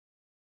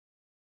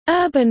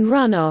Urban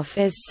runoff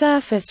is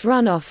surface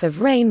runoff of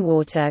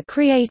rainwater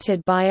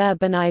created by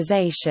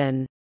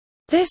urbanization.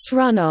 This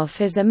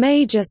runoff is a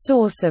major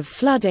source of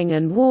flooding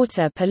and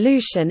water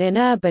pollution in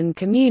urban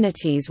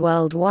communities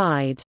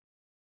worldwide.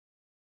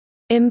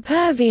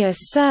 Impervious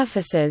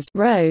surfaces,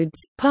 roads,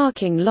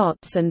 parking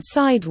lots and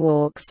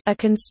sidewalks, are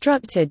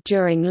constructed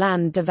during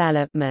land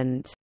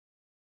development.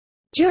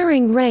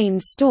 During rain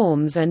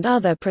storms and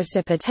other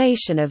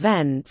precipitation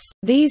events,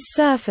 these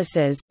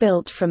surfaces,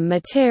 built from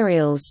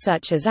materials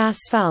such as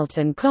asphalt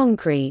and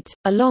concrete,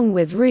 along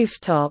with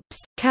rooftops,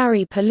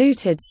 carry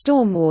polluted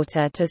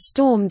stormwater to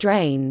storm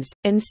drains,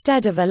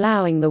 instead of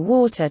allowing the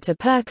water to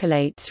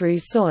percolate through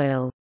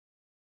soil.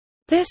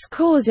 This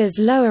causes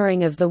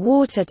lowering of the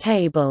water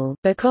table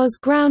because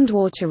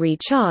groundwater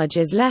recharge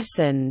is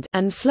lessened,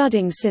 and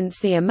flooding since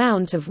the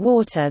amount of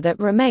water that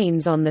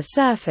remains on the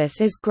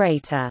surface is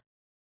greater.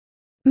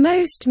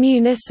 Most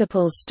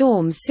municipal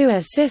storm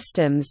sewer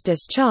systems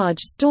discharge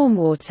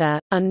stormwater,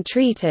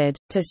 untreated,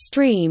 to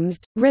streams,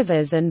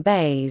 rivers and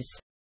bays.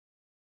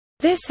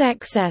 This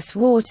excess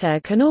water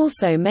can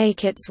also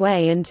make its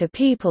way into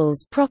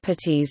people's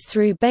properties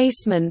through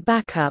basement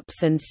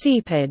backups and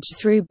seepage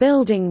through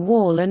building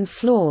wall and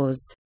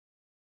floors.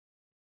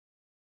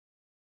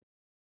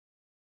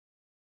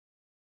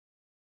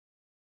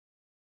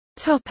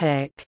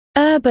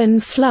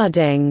 Urban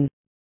flooding.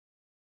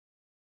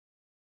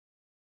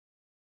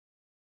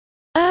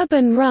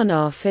 Urban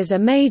runoff is a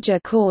major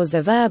cause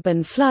of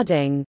urban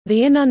flooding,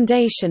 the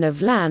inundation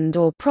of land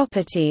or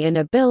property in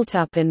a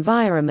built-up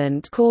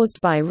environment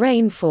caused by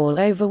rainfall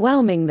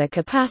overwhelming the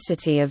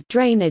capacity of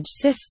drainage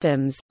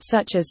systems,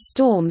 such as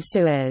storm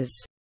sewers.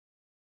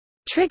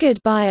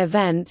 Triggered by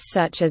events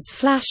such as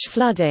flash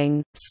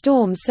flooding,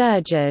 storm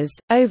surges,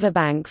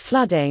 overbank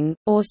flooding,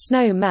 or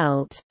snow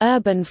melt,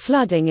 urban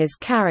flooding is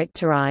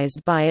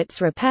characterized by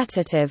its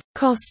repetitive,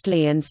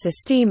 costly and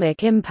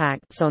systemic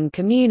impacts on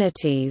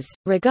communities,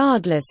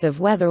 regardless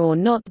of whether or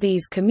not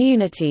these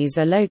communities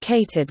are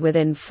located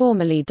within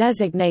formally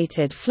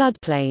designated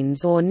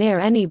floodplains or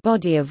near any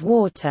body of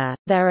water.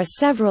 There are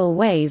several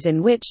ways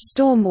in which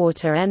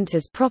stormwater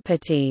enters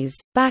properties: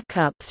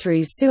 backup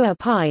through sewer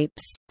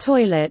pipes,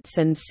 toilets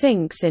and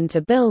sinks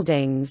into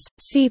buildings,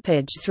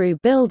 seepage through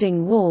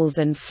building walls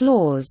and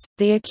floors,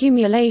 the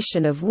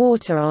accumulation of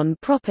water on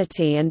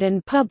property and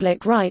in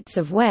public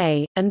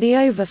rights-of-way, and the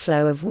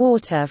overflow of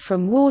water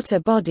from water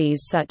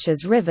bodies such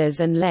as rivers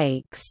and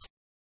lakes.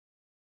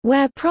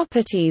 Where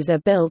properties are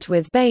built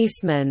with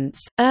basements,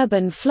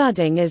 urban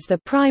flooding is the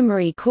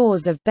primary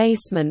cause of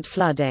basement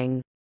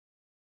flooding.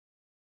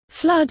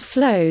 Flood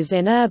flows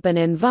in urban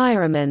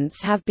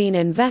environments have been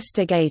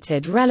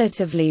investigated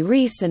relatively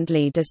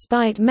recently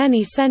despite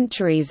many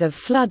centuries of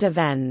flood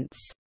events.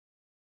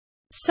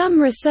 Some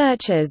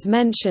researchers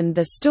mentioned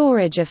the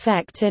storage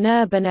effect in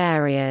urban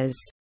areas.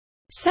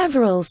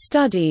 Several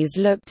studies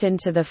looked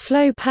into the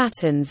flow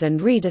patterns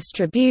and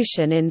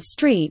redistribution in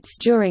streets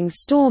during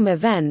storm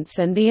events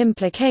and the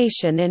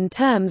implication in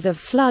terms of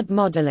flood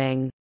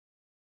modeling.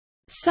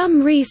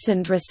 Some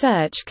recent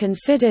research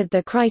considered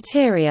the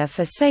criteria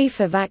for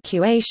safe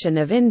evacuation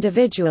of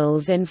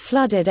individuals in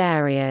flooded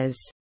areas.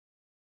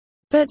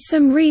 But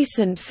some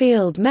recent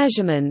field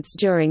measurements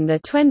during the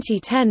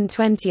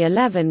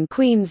 2010–2011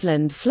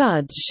 Queensland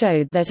floods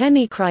showed that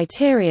any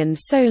criterion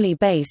solely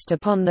based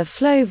upon the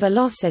flow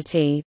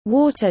velocity,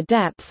 water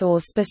depth or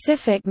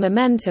specific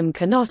momentum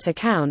cannot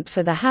account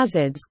for the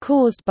hazards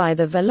caused by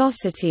the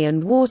velocity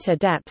and water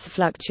depth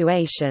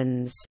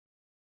fluctuations.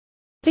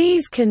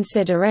 These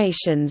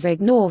considerations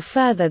ignore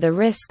further the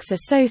risks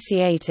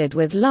associated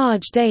with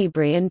large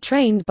debris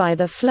entrained by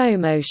the flow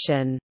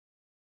motion.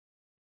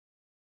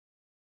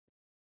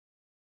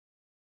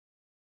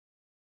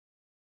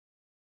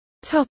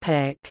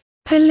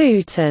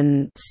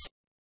 Pollutants.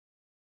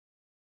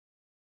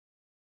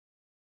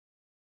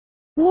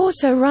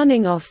 Water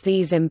running off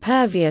these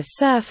impervious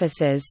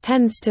surfaces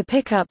tends to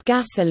pick up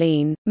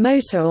gasoline,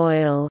 motor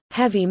oil,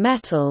 heavy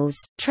metals,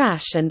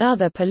 trash and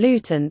other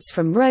pollutants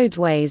from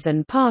roadways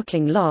and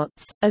parking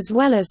lots, as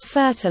well as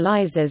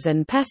fertilizers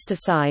and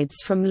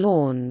pesticides from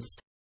lawns.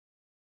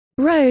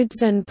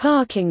 Roads and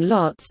parking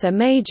lots are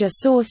major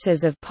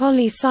sources of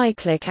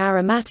polycyclic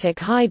aromatic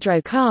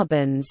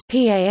hydrocarbons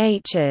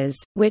 (PAHs),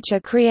 which are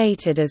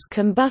created as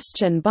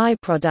combustion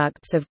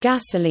byproducts of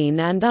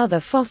gasoline and other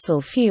fossil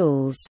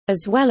fuels,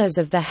 as well as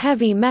of the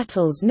heavy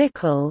metals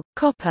nickel,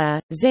 copper,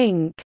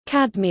 zinc,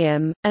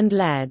 cadmium, and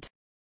lead.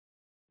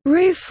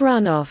 Roof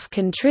runoff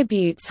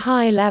contributes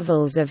high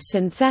levels of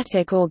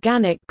synthetic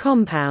organic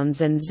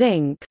compounds and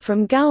zinc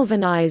from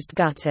galvanized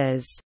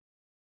gutters.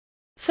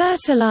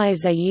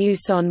 Fertilizer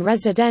use on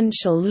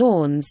residential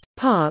lawns,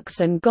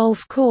 parks and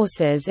golf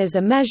courses is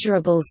a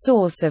measurable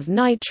source of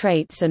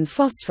nitrates and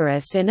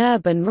phosphorus in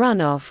urban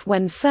runoff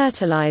when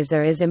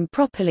fertilizer is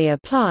improperly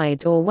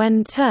applied or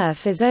when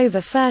turf is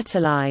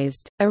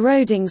over-fertilized.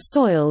 Eroding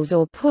soils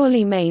or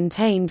poorly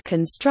maintained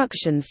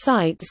construction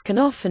sites can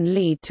often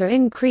lead to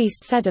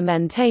increased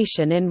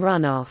sedimentation in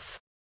runoff.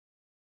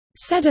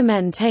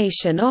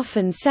 Sedimentation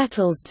often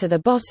settles to the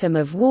bottom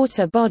of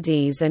water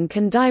bodies and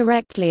can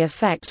directly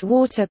affect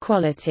water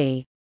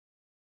quality.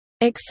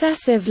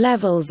 Excessive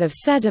levels of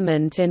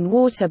sediment in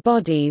water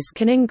bodies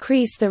can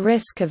increase the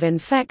risk of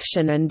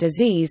infection and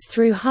disease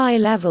through high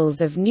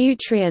levels of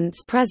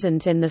nutrients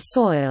present in the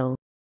soil.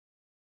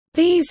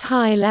 These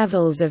high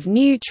levels of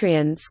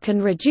nutrients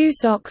can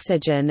reduce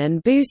oxygen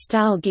and boost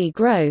algae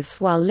growth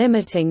while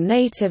limiting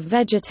native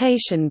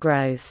vegetation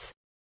growth.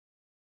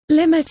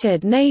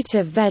 Limited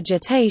native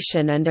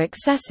vegetation and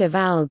excessive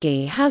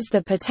algae has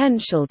the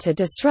potential to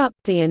disrupt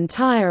the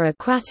entire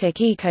aquatic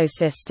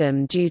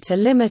ecosystem due to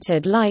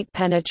limited light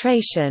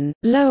penetration,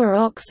 lower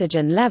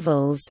oxygen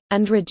levels,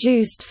 and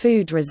reduced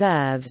food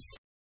reserves.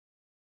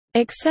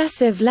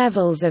 Excessive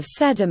levels of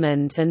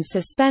sediment and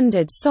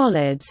suspended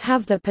solids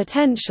have the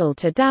potential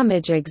to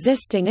damage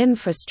existing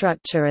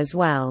infrastructure as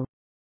well.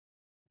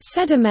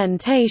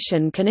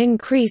 Sedimentation can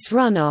increase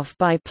runoff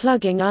by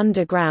plugging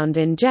underground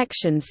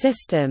injection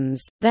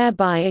systems,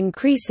 thereby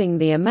increasing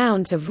the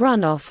amount of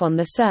runoff on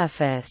the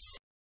surface.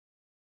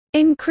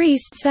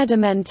 Increased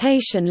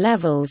sedimentation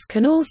levels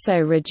can also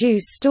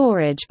reduce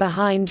storage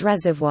behind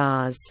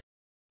reservoirs.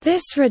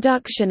 This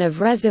reduction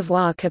of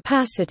reservoir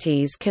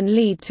capacities can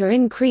lead to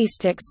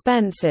increased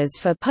expenses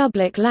for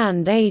public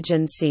land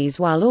agencies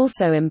while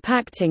also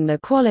impacting the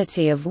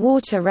quality of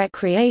water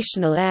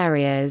recreational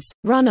areas.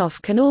 Runoff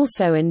can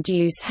also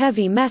induce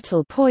heavy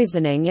metal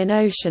poisoning in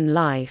ocean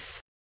life.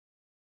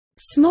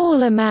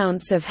 Small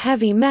amounts of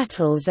heavy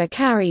metals are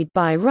carried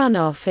by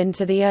runoff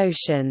into the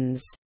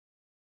oceans.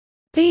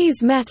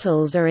 These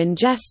metals are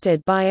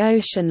ingested by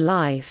ocean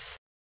life.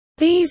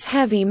 These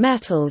heavy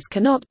metals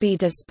cannot be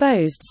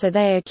disposed, so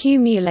they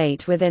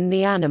accumulate within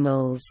the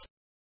animals.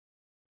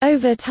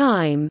 Over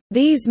time,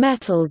 these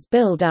metals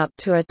build up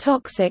to a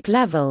toxic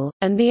level,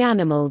 and the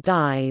animal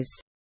dies.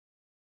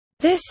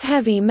 This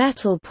heavy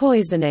metal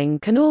poisoning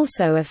can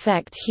also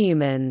affect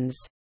humans.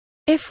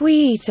 If we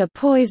eat a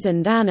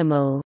poisoned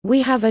animal,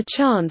 we have a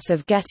chance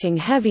of getting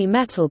heavy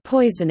metal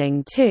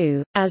poisoning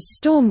too. As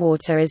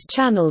stormwater is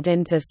channeled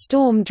into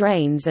storm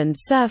drains and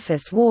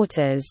surface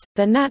waters,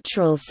 the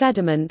natural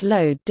sediment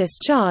load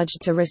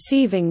discharged to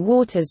receiving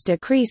waters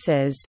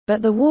decreases,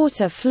 but the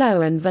water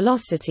flow and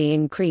velocity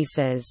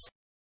increases.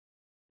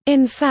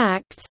 In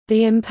fact,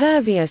 the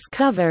impervious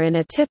cover in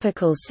a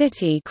typical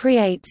city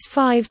creates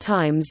 5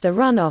 times the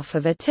runoff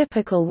of a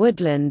typical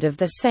woodland of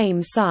the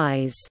same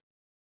size.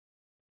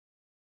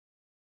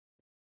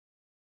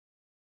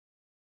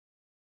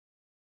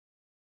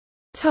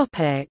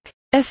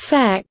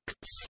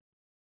 Effects.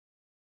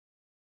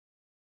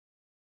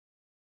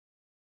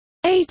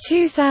 A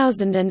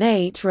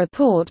 2008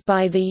 report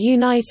by the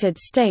United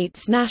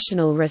States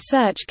National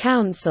Research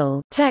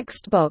Council,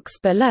 text box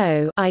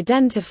below,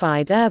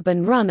 identified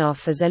urban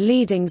runoff as a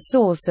leading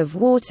source of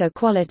water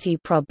quality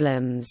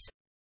problems.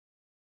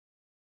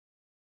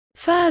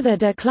 Further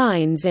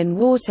declines in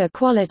water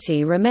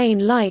quality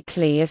remain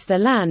likely if the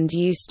land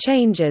use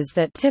changes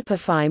that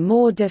typify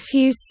more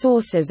diffuse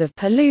sources of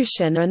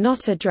pollution are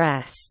not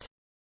addressed.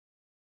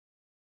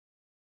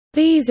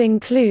 These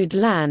include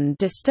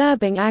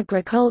land-disturbing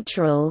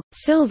agricultural,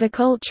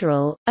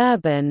 silvicultural,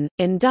 urban,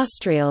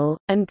 industrial,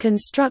 and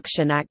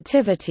construction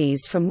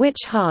activities from which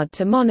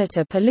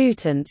hard-to-monitor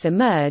pollutants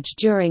emerge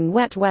during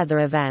wet weather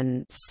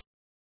events.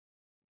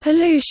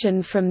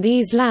 Pollution from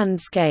these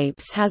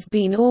landscapes has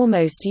been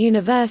almost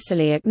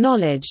universally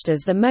acknowledged as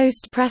the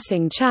most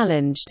pressing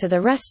challenge to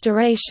the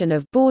restoration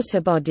of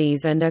water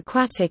bodies and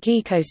aquatic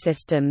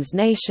ecosystems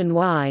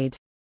nationwide.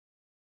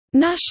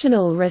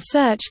 National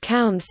Research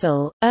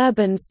Council,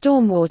 Urban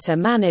Stormwater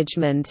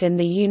Management in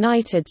the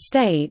United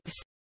States.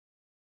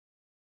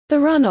 The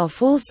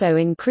runoff also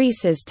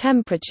increases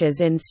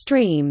temperatures in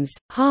streams,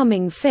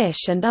 harming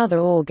fish and other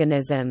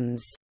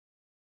organisms.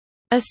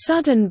 A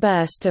sudden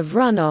burst of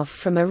runoff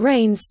from a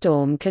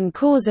rainstorm can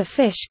cause a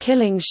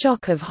fish-killing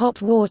shock of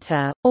hot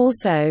water.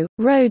 Also,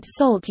 road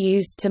salt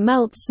used to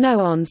melt snow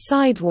on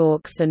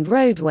sidewalks and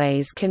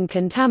roadways can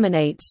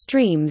contaminate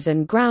streams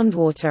and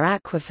groundwater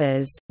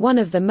aquifers. One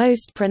of the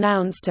most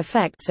pronounced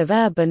effects of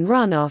urban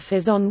runoff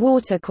is on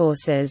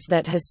watercourses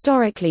that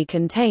historically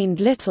contained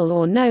little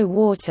or no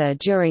water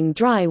during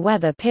dry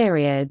weather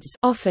periods,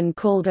 often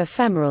called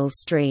ephemeral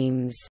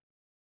streams.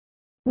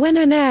 When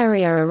an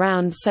area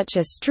around such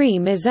a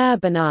stream is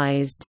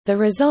urbanized, the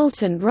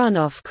resultant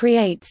runoff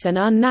creates an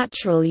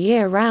unnatural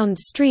year-round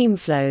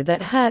streamflow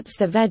that hurts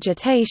the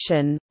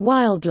vegetation,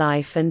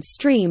 wildlife and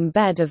stream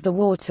bed of the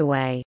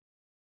waterway.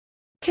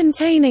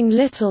 Containing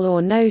little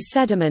or no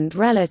sediment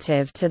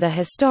relative to the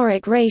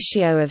historic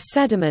ratio of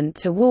sediment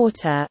to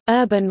water,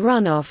 urban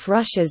runoff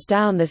rushes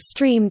down the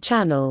stream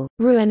channel,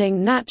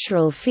 ruining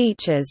natural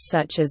features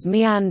such as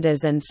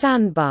meanders and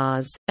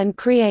sandbars, and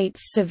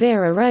creates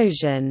severe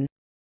erosion,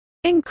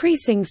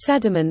 increasing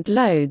sediment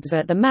loads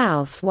at the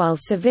mouth while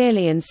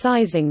severely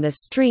incising the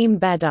stream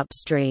bed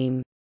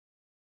upstream.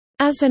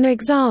 As an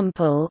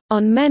example,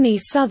 on many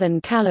Southern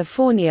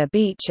California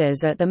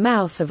beaches at the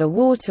mouth of a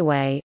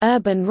waterway,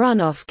 urban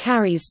runoff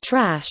carries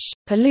trash,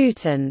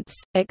 pollutants,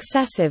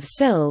 excessive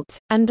silt,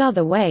 and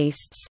other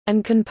wastes,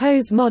 and can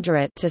pose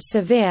moderate to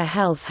severe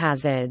health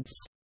hazards.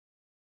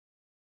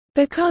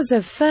 Because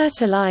of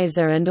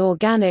fertilizer and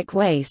organic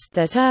waste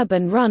that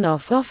urban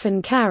runoff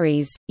often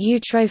carries,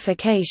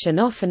 eutrophication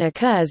often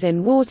occurs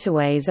in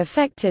waterways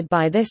affected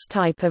by this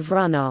type of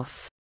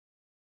runoff.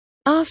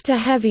 After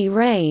heavy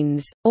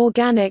rains,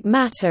 organic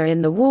matter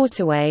in the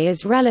waterway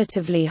is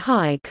relatively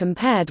high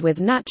compared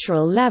with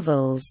natural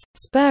levels,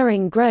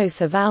 spurring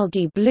growth of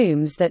algae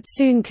blooms that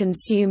soon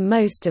consume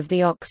most of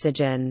the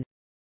oxygen.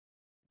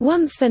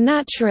 Once the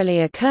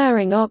naturally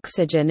occurring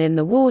oxygen in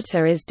the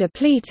water is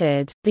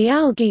depleted, the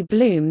algae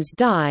blooms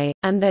die,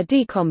 and their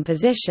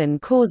decomposition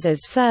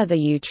causes further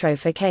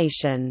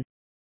eutrophication.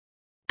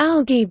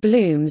 Algae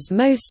blooms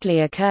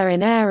mostly occur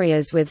in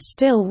areas with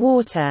still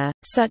water,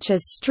 such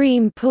as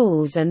stream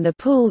pools and the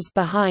pools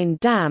behind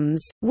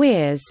dams,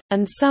 weirs,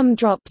 and some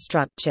drop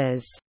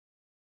structures.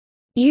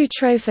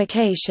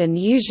 Eutrophication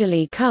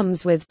usually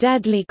comes with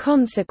deadly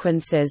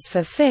consequences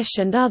for fish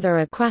and other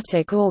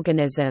aquatic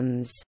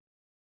organisms.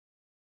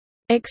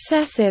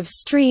 Excessive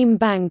stream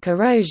bank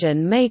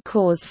erosion may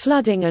cause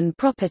flooding and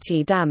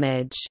property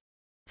damage.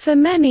 For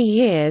many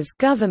years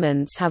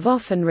governments have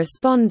often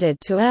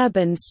responded to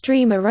urban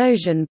stream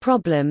erosion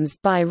problems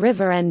by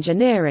river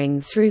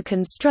engineering through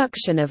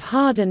construction of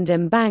hardened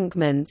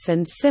embankments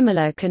and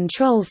similar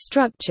control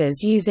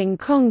structures using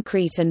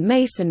concrete and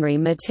masonry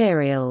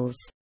materials.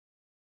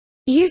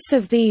 Use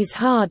of these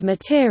hard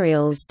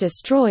materials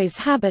destroys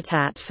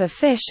habitat for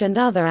fish and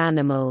other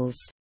animals.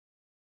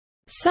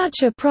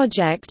 Such a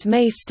project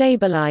may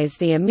stabilize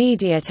the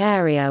immediate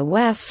area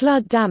where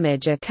flood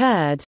damage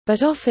occurred,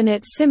 but often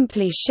it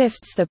simply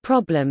shifts the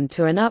problem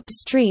to an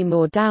upstream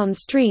or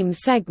downstream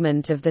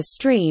segment of the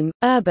stream.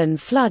 Urban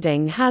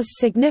flooding has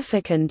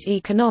significant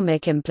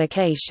economic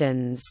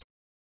implications.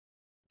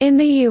 In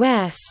the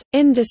U.S.,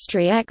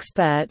 industry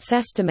experts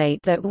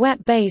estimate that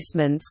wet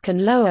basements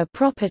can lower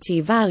property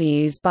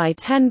values by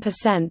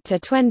 10% to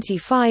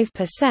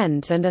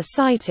 25% and are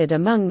cited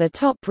among the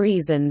top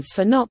reasons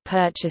for not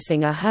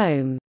purchasing a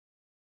home.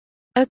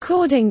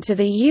 According to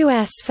the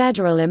U.S.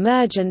 Federal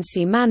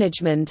Emergency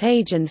Management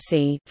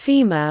Agency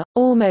 (FEMA),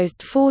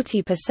 almost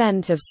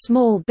 40% of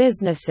small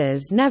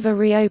businesses never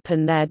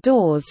reopen their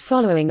doors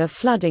following a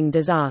flooding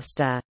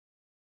disaster.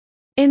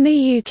 In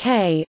the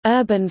UK,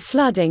 urban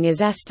flooding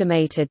is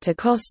estimated to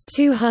cost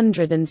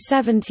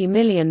 £270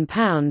 million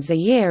a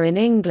year in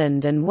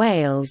England and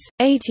Wales.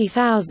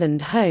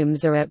 80,000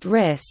 homes are at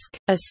risk.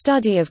 A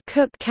study of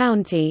Cook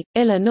County,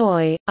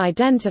 Illinois,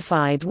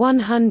 identified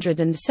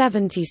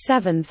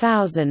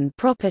 177,000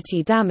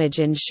 property damage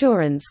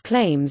insurance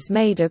claims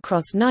made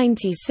across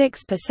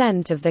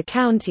 96% of the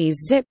county's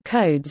zip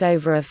codes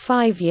over a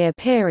 5-year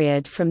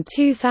period from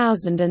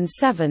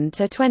 2007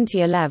 to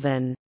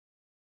 2011.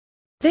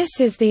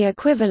 This is the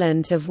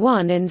equivalent of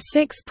 1 in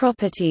 6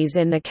 properties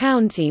in the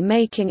county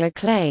making a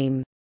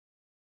claim.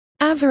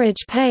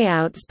 Average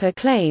payouts per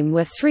claim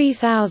were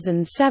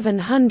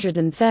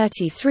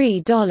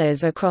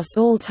 $3,733 across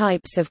all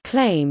types of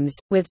claims,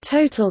 with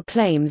total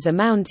claims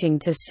amounting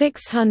to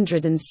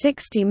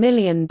 $660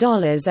 million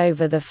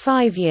over the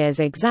 5 years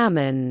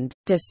examined.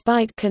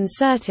 Despite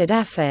concerted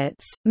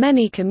efforts,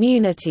 many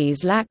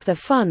communities lack the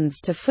funds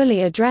to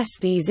fully address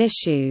these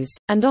issues,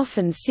 and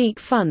often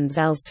seek funds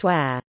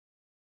elsewhere.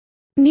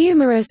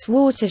 Numerous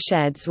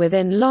watersheds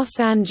within Los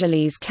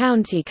Angeles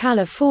County,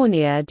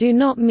 California do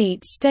not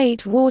meet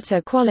state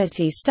water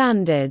quality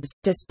standards,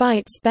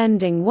 despite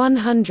spending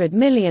 $100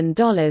 million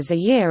a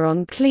year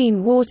on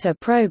clean water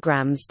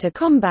programs to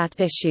combat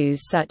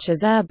issues such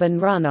as urban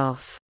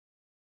runoff.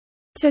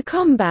 To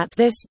combat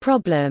this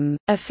problem,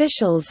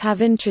 officials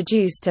have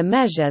introduced a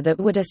measure that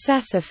would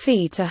assess a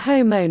fee to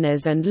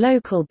homeowners and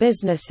local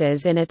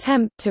businesses in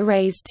attempt to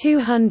raise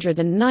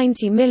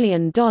 $290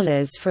 million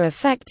for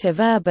effective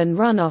urban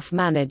runoff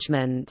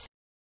management.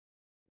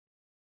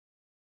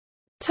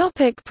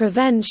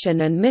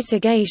 Prevention and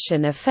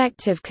mitigation.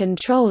 Effective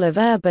control of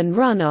urban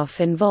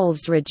runoff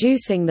involves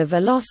reducing the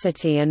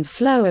velocity and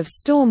flow of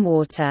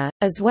stormwater,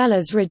 as well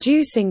as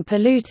reducing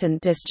pollutant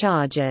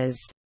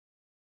discharges.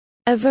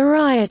 A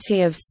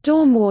variety of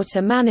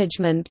stormwater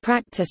management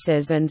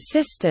practices and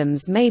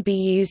systems may be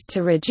used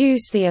to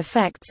reduce the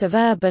effects of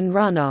urban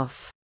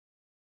runoff.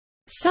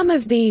 Some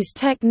of these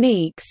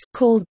techniques,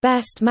 called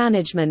best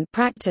management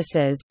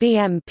practices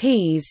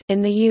 (BMPs)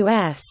 in the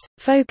U.S.,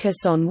 focus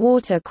on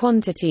water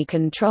quantity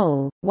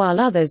control, while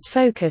others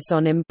focus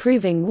on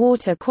improving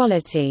water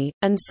quality,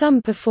 and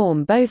some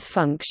perform both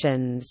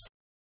functions.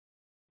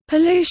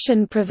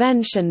 Pollution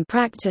prevention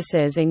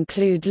practices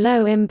include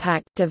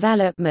low-impact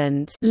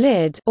development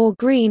or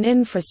green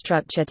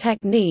infrastructure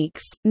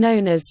techniques,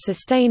 known as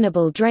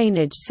sustainable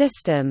drainage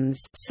systems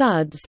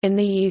in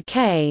the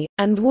UK,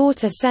 and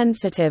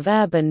water-sensitive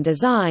urban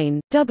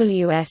design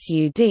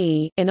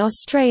in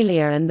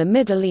Australia and the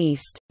Middle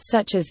East,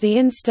 such as the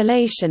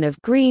installation of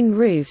green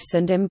roofs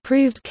and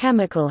improved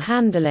chemical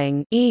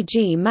handling,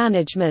 e.g.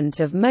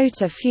 management of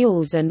motor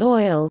fuels and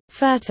oil,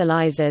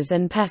 fertilizers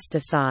and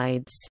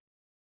pesticides.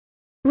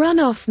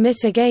 Runoff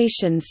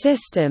mitigation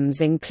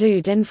systems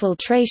include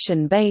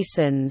infiltration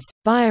basins,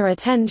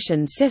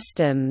 bioretention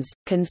systems,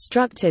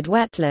 constructed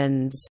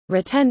wetlands,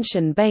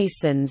 retention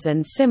basins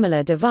and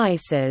similar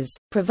devices.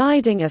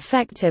 Providing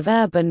effective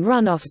urban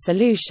runoff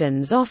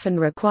solutions often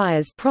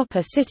requires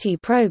proper city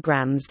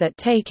programs that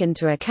take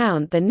into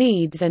account the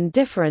needs and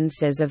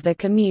differences of the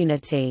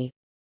community.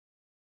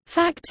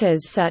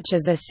 Factors such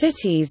as a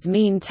city's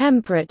mean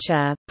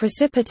temperature,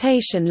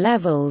 precipitation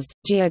levels,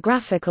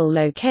 geographical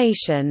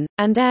location,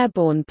 and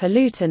airborne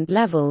pollutant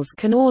levels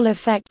can all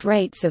affect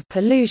rates of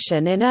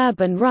pollution in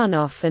urban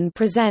runoff and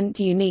present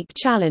unique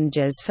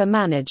challenges for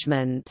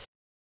management.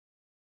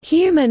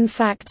 Human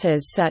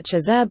factors such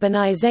as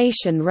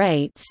urbanization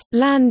rates,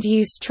 land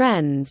use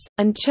trends,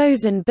 and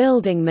chosen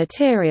building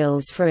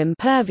materials for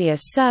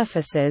impervious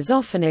surfaces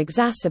often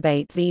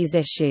exacerbate these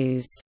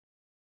issues.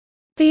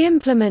 The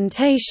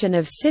implementation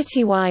of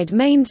citywide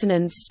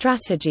maintenance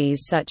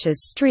strategies such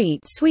as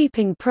street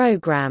sweeping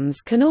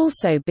programs can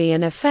also be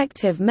an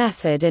effective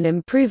method in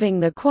improving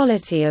the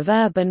quality of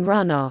urban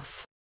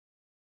runoff.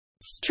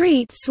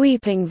 Street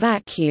sweeping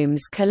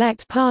vacuums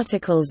collect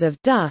particles of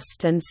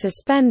dust and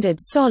suspended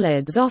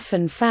solids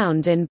often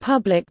found in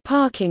public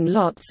parking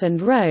lots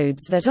and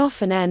roads that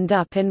often end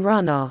up in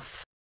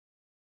runoff.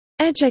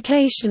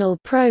 Educational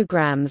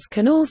programs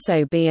can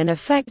also be an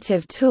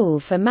effective tool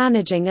for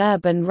managing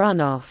urban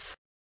runoff.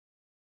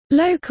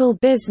 Local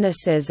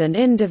businesses and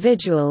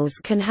individuals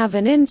can have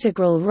an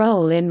integral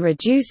role in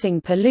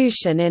reducing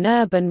pollution in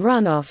urban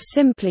runoff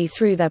simply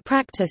through their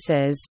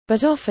practices,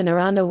 but often are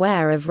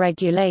unaware of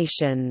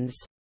regulations.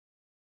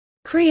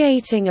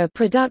 Creating a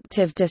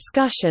productive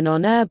discussion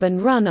on urban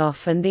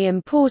runoff and the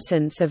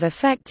importance of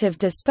effective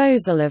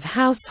disposal of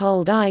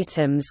household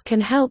items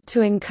can help to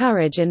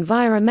encourage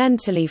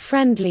environmentally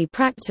friendly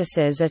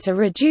practices at a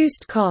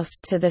reduced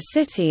cost to the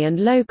city and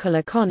local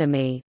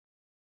economy.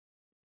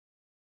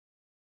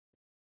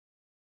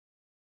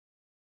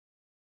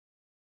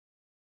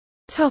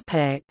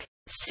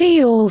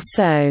 See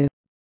also: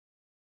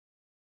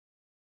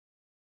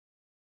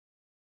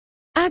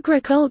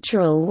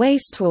 agricultural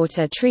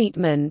wastewater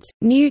treatment,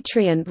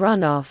 nutrient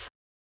runoff,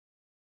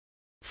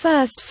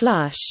 first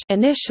flush,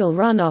 initial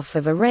runoff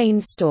of a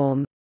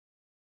rainstorm,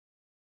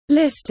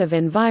 list of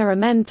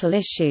environmental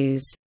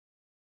issues,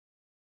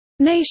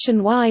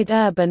 Nationwide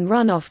Urban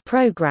Runoff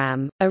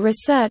Program, a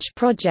research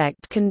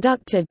project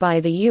conducted by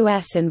the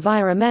U.S.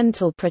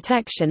 Environmental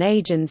Protection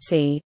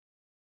Agency,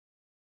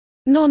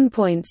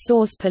 non-point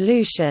source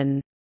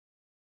pollution,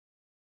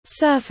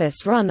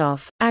 surface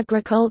runoff,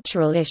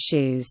 agricultural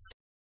issues.